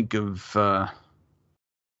to think of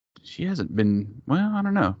she hasn't been, well, I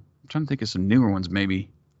don't know. I'm trying to think of some newer ones maybe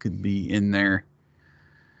could be in there.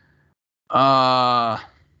 Batman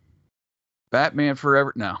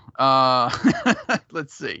Forever. No.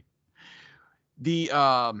 Let's see. The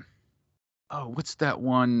what's that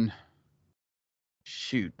one?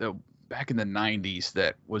 Shoot, back in the 90s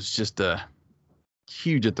that was just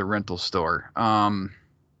huge at the rental store.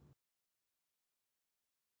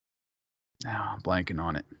 Now I'm blanking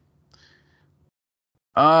on it.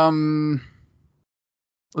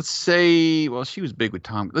 Let's say, well, she was big with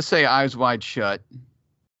Tom. Let's say Eyes Wide Shut.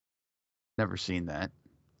 Never seen that.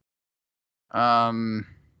 What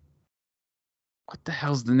the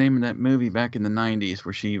hell's the name of that movie back in the 90s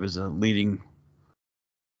where she was a leading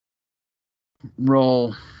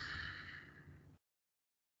role?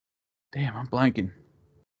 Damn, I'm blanking.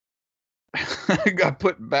 I got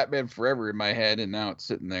put Batman Forever in my head, and now it's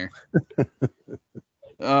sitting there.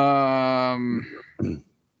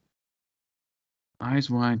 Eyes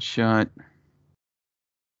Wide Shut.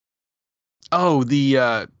 Oh,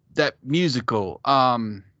 that musical,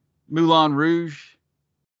 Moulin Rouge.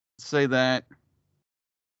 Let's say that.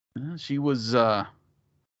 She was wasn't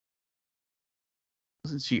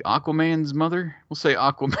she Aquaman's mother? We'll say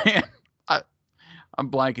Aquaman. I'm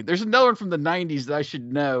blanking. There's another one from the 90s that I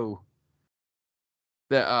should know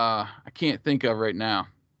that I can't think of right now.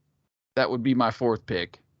 That would be my fourth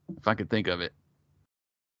pick if I could think of it.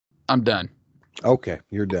 I'm done. Okay,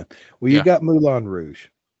 you're done. Well, you got Moulin Rouge.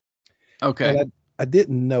 Okay. And I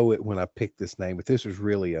didn't know it when I picked this name, but this was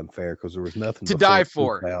really unfair because there was nothing to die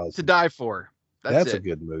for. To Die For. That's a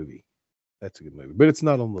good movie. That's a good movie, but it's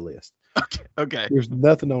not on the list. Okay. There's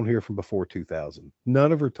nothing on here from before 2000.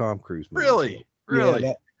 None of her Tom Cruise movies. Really?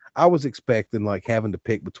 Yeah, I was expecting like having to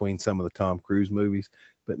pick between some of the Tom Cruise movies,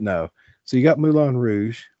 but no. So you got Moulin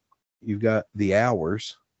Rouge, you've got The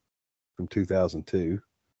Hours from 2002,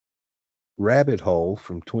 Rabbit Hole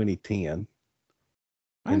from 2010,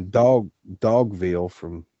 and Dogville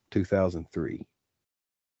from 2003.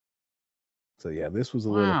 So yeah, this was a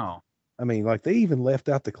little. I mean, like they even left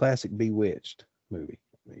out the classic Bewitched movie.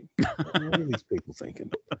 I mean, what are these people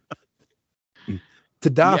thinking? To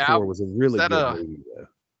Die For was a really good movie, though.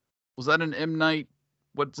 Was that an M. Night,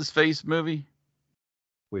 what's his face movie?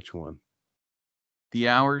 Which one? The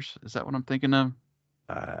Hours? Is that what I'm thinking of?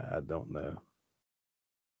 I don't know.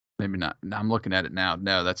 Maybe not. No, I'm looking at it now.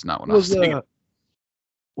 No, that's not what I was thinking.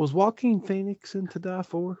 Was Joaquin Phoenix in To Die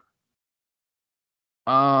For?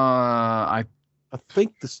 I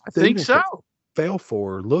think the I think so. Fell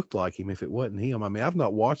for looked like him if it wasn't him. I mean, I've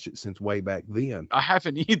not watched it since way back then. I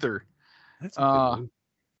haven't either. That's a good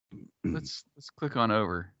movie. Let's click on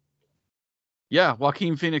over. Yeah,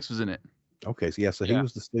 Joaquin Phoenix was in it. Okay, so he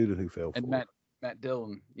was the student who fell for. And Matt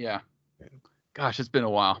Dillon. Yeah. Gosh, it's been a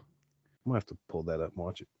while. I'm gonna have to pull that up and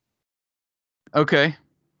watch it. Okay.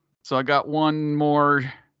 So I got one more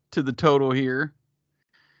to the total here.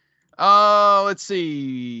 Let's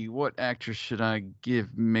see. What actress should I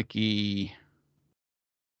give Mickey?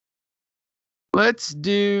 Let's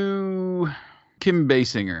do Kim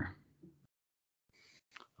Basinger.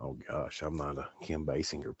 Oh gosh, I'm not a Kim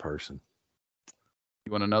Basinger person.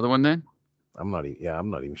 You want another one then? I'm not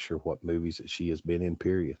even sure what movies that she has been in,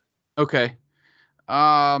 period. Okay.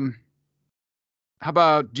 How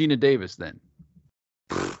about Gina Davis then?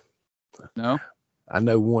 No? I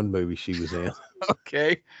know one movie she was in.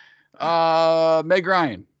 Okay. Meg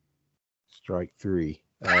Ryan. Strike 3.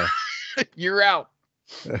 You're out.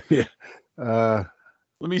 Yeah.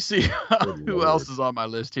 Let me see who else is on my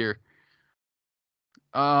list here.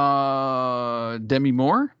 Demi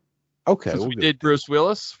Moore. Okay. We did Bruce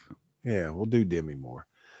Willis. Yeah, we'll do Demi Moore.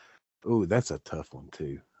 Oh, that's a tough one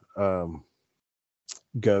too.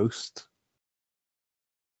 Ghost.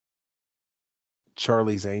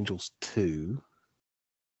 Charlie's Angels 2.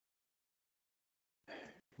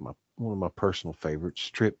 One of my personal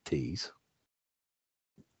favorites, Striptease.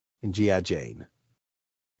 And G.I. Jane.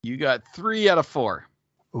 You got 3 out of 4.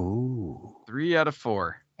 Ooh. 3 out of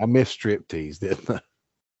 4. I missed Striptease, didn't I?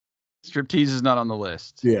 Striptease is not on the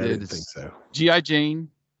list. Yeah, I didn't think so. G.I. Jane,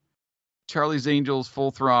 Charlie's Angels, Full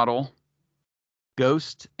Throttle,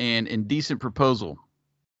 Ghost, and Indecent Proposal.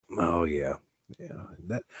 Oh yeah. Yeah.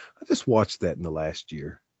 I just watched that in the last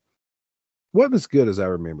year. Wasn't as good as I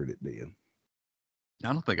remembered it being.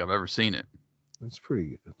 I don't think I've ever seen it. It's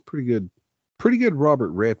pretty good Robert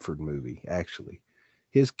Redford movie, actually.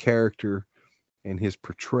 His character and his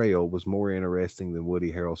portrayal was more interesting than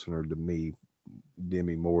Woody Harrelson or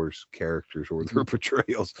Demi Moore's characters or their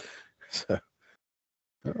portrayals. So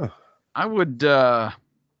I would I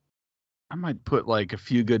might put like A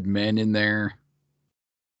Few Good Men in there.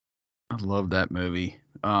 I love that movie.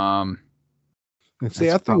 And see,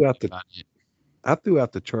 I threw out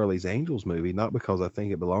the Charlie's Angels movie, not because I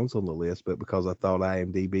think it belongs on the list, but because I thought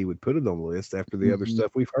IMDb would put it on the list after the other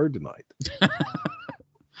stuff we've heard tonight.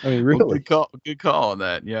 I mean, really. Well, good call on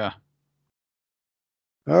that. Yeah.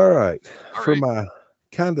 All right. For my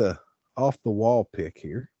kind of off the wall pick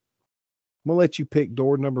here, I'm going to let you pick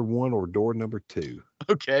door number 1 or door number 2.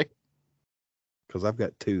 Okay. Because I've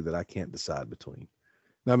got 2 that I can't decide between.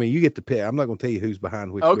 Now, I mean, you get to pick. I'm not going to tell you who's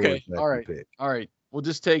behind which doors. All right. Pick. All right. We'll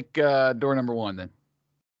just take door number 1 then.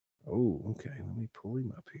 Oh, okay. Let me pull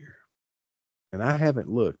him up here. And I haven't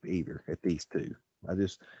looked either at these 2.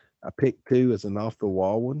 I picked 2 as an off the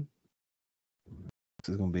wall one. This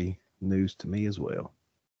is going to be news to me as well.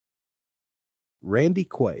 Randy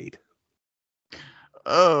Quaid.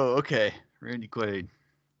 Oh, okay. Randy Quaid.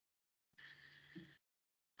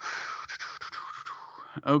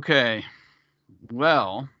 Okay.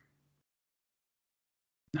 Well,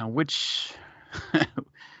 now which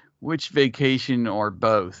vacation or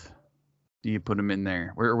both do you put him in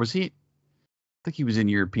there? Where was he? I think he was in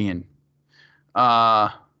European.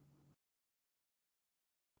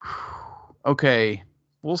 Okay.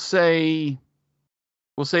 We'll say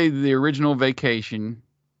the original Vacation.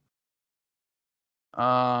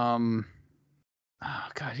 Oh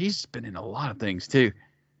God, he's been in a lot of things too.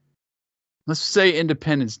 Let's say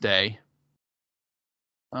Independence Day.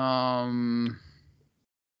 Independence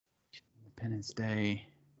Day.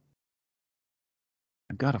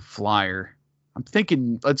 I've got a flyer. I'm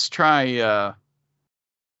thinking let's try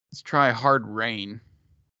Hard Rain.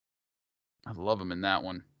 I love him in that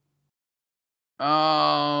one.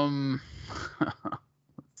 Let's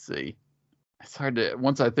see. It's hard to,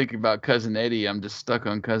 once I think about Cousin Eddie, I'm just stuck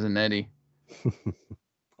on Cousin Eddie.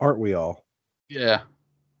 Aren't we all? Yeah.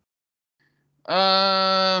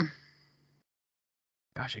 Gosh,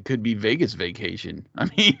 it could be Vegas Vacation. I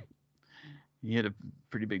mean, he had a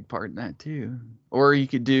pretty big part in that too. Or you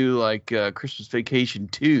could do like Christmas Vacation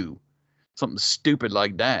 2, something stupid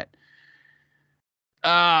like that.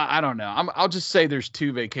 I don't know. I'll just say there's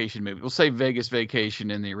 2 vacation movies. We'll say Vegas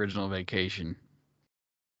Vacation and the original Vacation,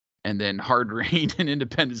 and then Hard Rain and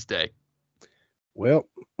Independence Day. Well,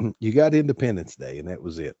 you got Independence Day, and that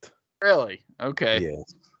was it. Really? Okay.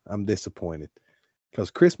 Yes, I'm disappointed because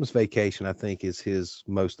Christmas Vacation, I think, is his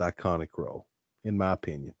most iconic role, in my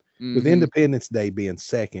opinion. Mm-hmm. With Independence Day being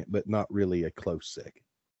second, but not really a close second.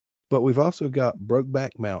 But we've also got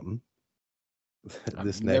Brokeback Mountain.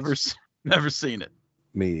 Never seen it.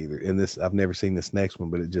 Me either. And I've never seen this next one,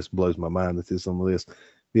 but it just blows my mind that this is on the list.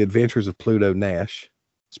 The Adventures of Pluto Nash.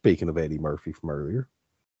 Speaking of Eddie Murphy from earlier.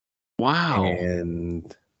 Wow.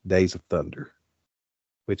 And Days of Thunder,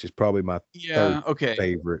 which is probably my third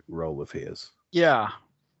favorite role of his. Yeah.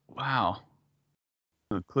 Wow.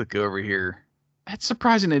 I'll click over here. That's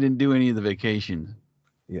surprising they didn't do any of the vacations.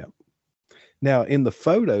 Yeah. Now, in the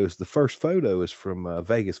photos, the first photo is from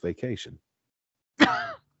Vegas Vacation.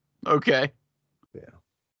 Okay. Yeah.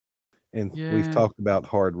 And we've talked about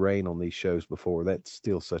Hard Rain on these shows before. That's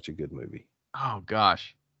still such a good movie. Oh,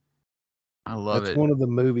 gosh. I love it. That's one of the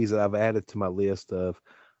movies that I've added to my list of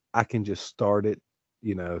I can just start it,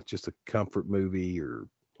 just a comfort movie or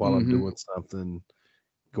while I'm doing something,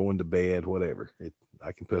 going to bed, whatever.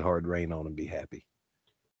 I can put Hard Rain on and be happy.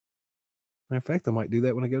 Matter of fact, I might do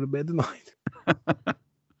that when I go to bed tonight,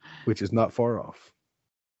 which is not far off.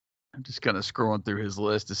 I'm just kind of scrolling through his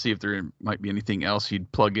list to see if there might be anything else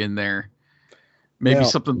he'd plug in there. Maybe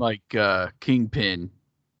something like Kingpin.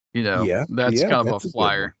 That's kind of a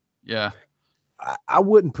flyer. Yeah. I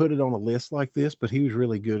wouldn't put it on a list like this, but he was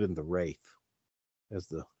really good in The Wraith as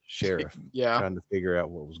the sheriff. Trying to figure out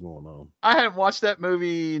what was going on. I hadn't watched that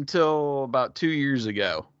movie until about 2 years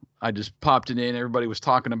ago. I just popped it in. Everybody was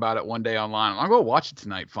talking about it one day online. I'll go watch it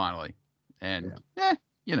tonight finally. And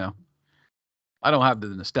I don't have the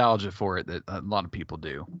nostalgia for it that a lot of people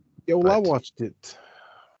do. Yeah, well, I watched it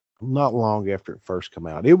not long after it first came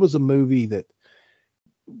out. It was a movie that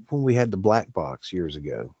when we had the black box years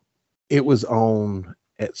ago, it was on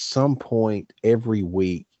at some point every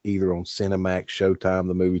week, either on Cinemax, Showtime,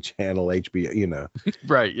 the movie channel, HBO,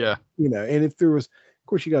 Right, yeah. And if there was, of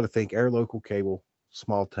course, you got to think our local cable,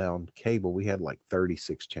 small town cable, we had like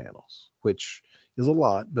 36 channels, which is a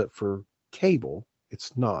lot, but for cable,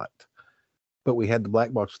 it's not. But we had the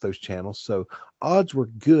black box with those channels, so odds were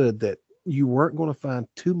good that you weren't going to find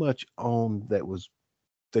too much on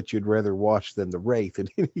that you'd rather watch than The Wraith at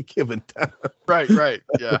any given time. Right,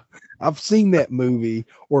 yeah. I've seen that movie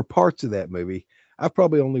or parts of that movie. I've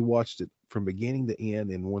probably only watched it from beginning to end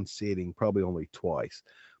in one sitting, probably only twice.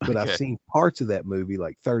 But I've seen parts of that movie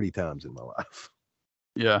like 30 times in my life.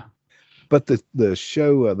 Yeah. But the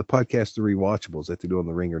show, the podcast, The Rewatchables that they do on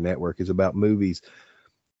the Ringer Network is about movies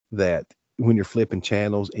that when you're flipping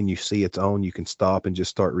channels and you see it's on, you can stop and just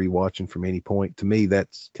start rewatching from any point. To me,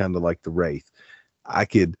 that's kind of like The Wraith.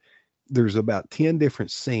 There's about 10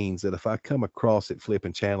 different scenes that if I come across it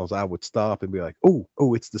flipping channels, I would stop and be like, oh,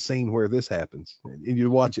 it's the scene where this happens. And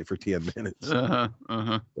you watch it for 10 minutes. So.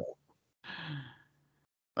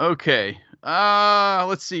 Okay.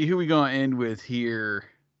 Let's see who we going to end with here.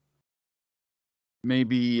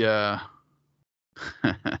 Maybe, all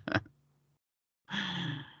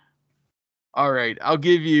right. I'll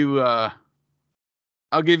give you a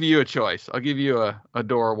choice. I'll give you a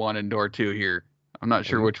door 1 and door 2 here. I'm not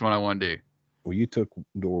sure which one I want to do. Well, you took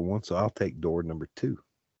door 1, so I'll take door number 2.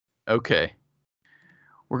 Okay.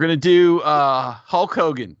 We're going to do Hulk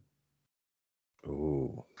Hogan.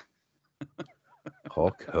 Oh.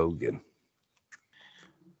 Hulk Hogan.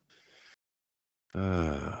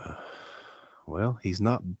 Well, he's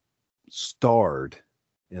not starred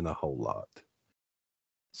in a whole lot.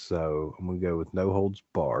 So I'm going to go with No Holds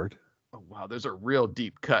Barred. Oh, wow. There's a real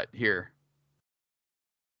deep cut here.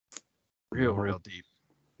 Real deep.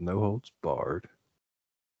 No Holds Barred.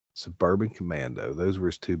 Suburban Commando. Those were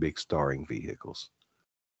his 2 big starring vehicles.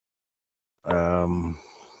 Would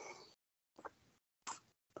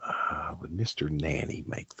Mr. Nanny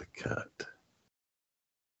make the cut?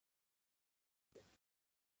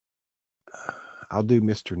 I'll do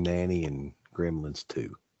Mr. Nanny and Gremlins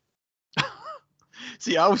 2.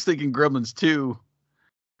 See, I was thinking Gremlins 2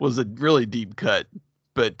 was a really deep cut,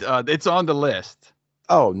 but it's on the list.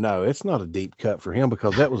 Oh, no, it's not a deep cut for him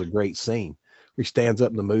because that was a great scene. He stands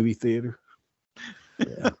up in the movie theater.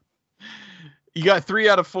 Yeah. You got 3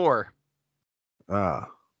 out of 4.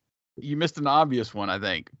 You missed an obvious one, I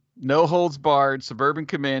think. No Holds Barred, Suburban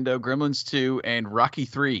Commando, Gremlins 2, and Rocky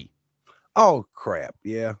 3. Oh, crap.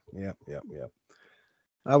 Yeah.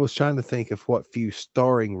 I was trying to think of what few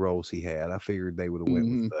starring roles he had. I figured they would have went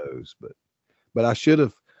with those, but I should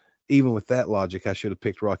have, even with that logic, I should have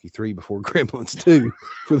picked Rocky 3 before Gremlins 2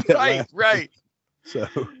 for that. Right. So,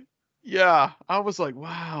 yeah, I was like,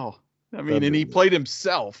 wow. I mean, and he played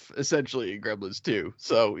himself essentially in Gremlins 2.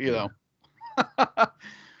 So, you know.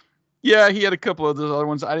 Yeah, he had a couple of those other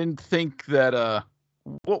ones. I didn't think that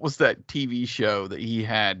what was that TV show that he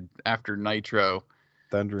had after Nitro?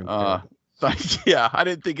 Thunder and Paradise. Yeah, I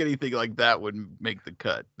didn't think anything like that would make the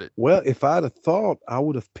cut. But well, if I'd have thought, I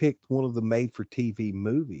would have picked one of the made-for-TV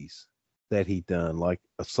movies that he'd done, like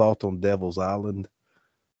Assault on Devil's Island.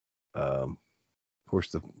 Of course,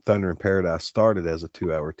 the Thunder in Paradise started as a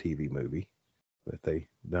 2-hour TV movie that they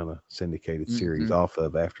done a syndicated series off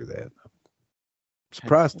of after that. I'm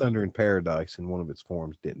surprised Thunder in Paradise in one of its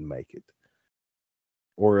forms didn't make it.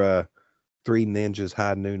 Or Three Ninjas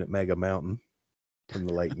High Noon at Mega Mountain. in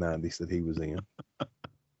the late 90s that he was in.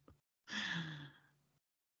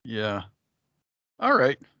 Yeah. All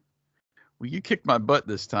right. Well, you kicked my butt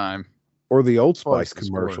this time. Or the Old Spice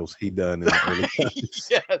commercials he done in the early 90s.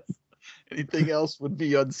 Yes. Anything else would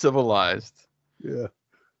be uncivilized. Yeah.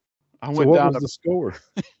 What was the score?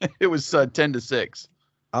 It was 10-6.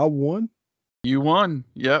 I won. You won.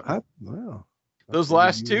 Yep. Wow. Those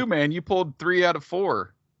last two, man, you pulled 3 out of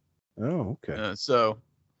 4. Oh, okay. So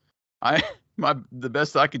the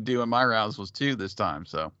best I could do in my rounds was 2 this time.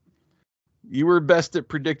 So you were best at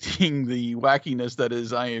predicting the wackiness that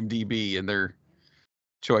is IMDb and their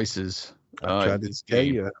choices. I tried to tell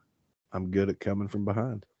you, I'm good at coming from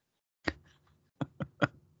behind.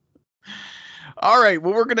 All right.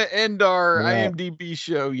 Well, we're going to end our IMDb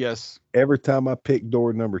show. Yes. Every time I pick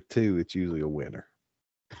door number 2, it's usually a winner.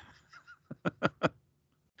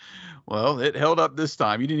 Well, it held up this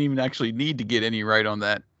time. You didn't even actually need to get any right on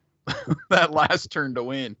that that last turn to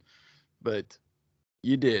win, but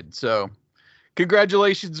you did. So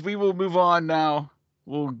congratulations. We will move on now.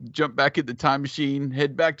 We'll jump back in the time machine,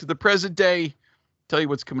 head back to the present day, tell you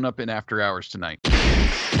what's coming up in After Hours tonight.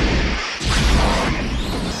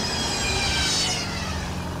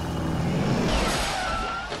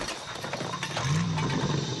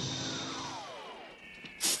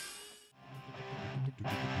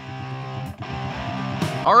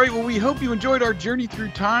 All right, well, we hope you enjoyed our journey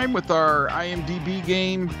through time with our IMDb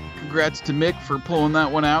game. Congrats to Mick for pulling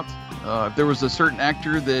that one out. If there was a certain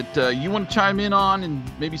actor that you want to chime in on and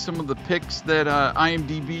maybe some of the picks that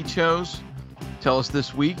IMDb chose, tell us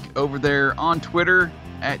this week over there on Twitter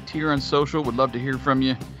at @TierOnSocial. Would love to hear from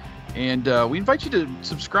you. And we invite you to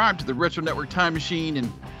subscribe to the Retro Network Time Machine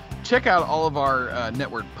and check out all of our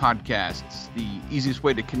network podcasts. The easiest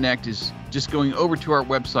way to connect is just going over to our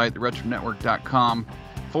website,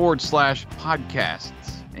 theretronetwork.com/podcasts.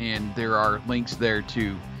 And there are links there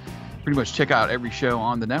to pretty much check out every show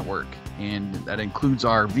on the network. And that includes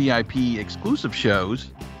our VIP exclusive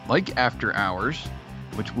shows like After Hours,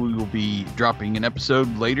 which we will be dropping an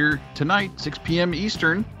episode later tonight, 6 p.m.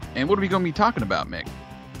 Eastern. And what are we going to be talking about, Mick?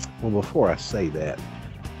 Well, before I say that,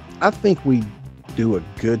 I think we do a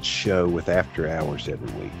good show with After Hours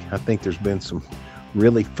every week. I think there's been some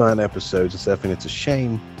really fun episodes and stuff, and it's a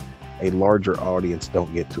shame a larger audience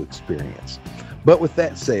don't get to experience. But with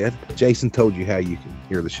that said, Jason told you how you can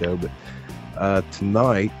hear the show, but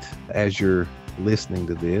tonight, as you're listening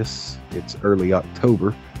to this, it's early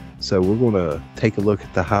October, so we're going to take a look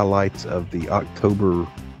at the highlights of the October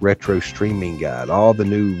Retro Streaming Guide, all the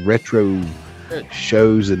new retro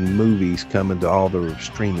shows and movies coming to all the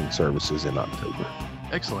streaming services in October.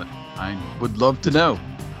 Excellent. I would love to know.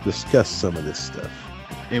 Discuss some of this stuff.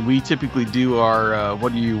 And we typically do our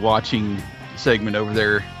What Are You Watching segment over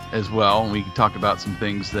there as well. And we can talk about some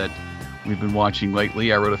things that we've been watching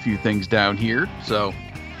lately. I wrote a few things down here.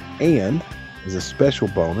 And as a special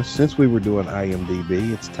bonus, since we were doing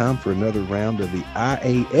IMDb, it's time for another round of the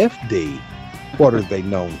IAFD. What are they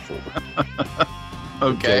known for?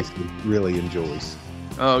 Okay. Jason really enjoys.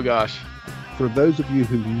 Oh, gosh. For those of you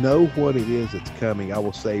who know what it is that's coming, I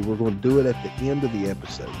will say we're going to do it at the end of the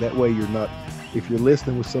episode. That way you're not, if you're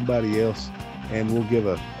listening with somebody else, and we'll give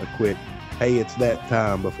a quick, hey, it's that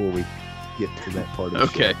time before we get to that part of the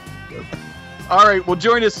show. So. All right. Well,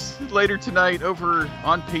 join us later tonight over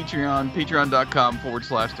on Patreon,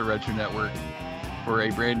 patreon.com/The Retro Network for a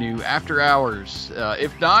brand new After Hours.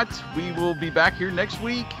 If not, we will be back here next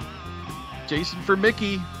week. Jason for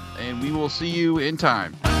Mickey, and we will see you in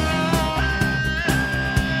time.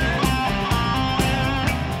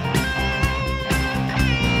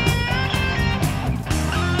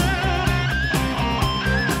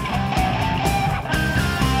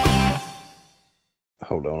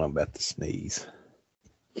 Hold on, I'm about to sneeze.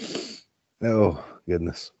 Oh,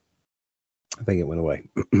 goodness. I think it went away.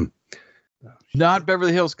 Not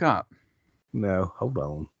Beverly Hills Cop. No, hold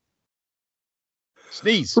on.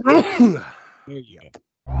 Sneeze. There you go.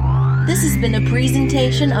 This has been a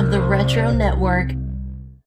presentation of the Retro Network.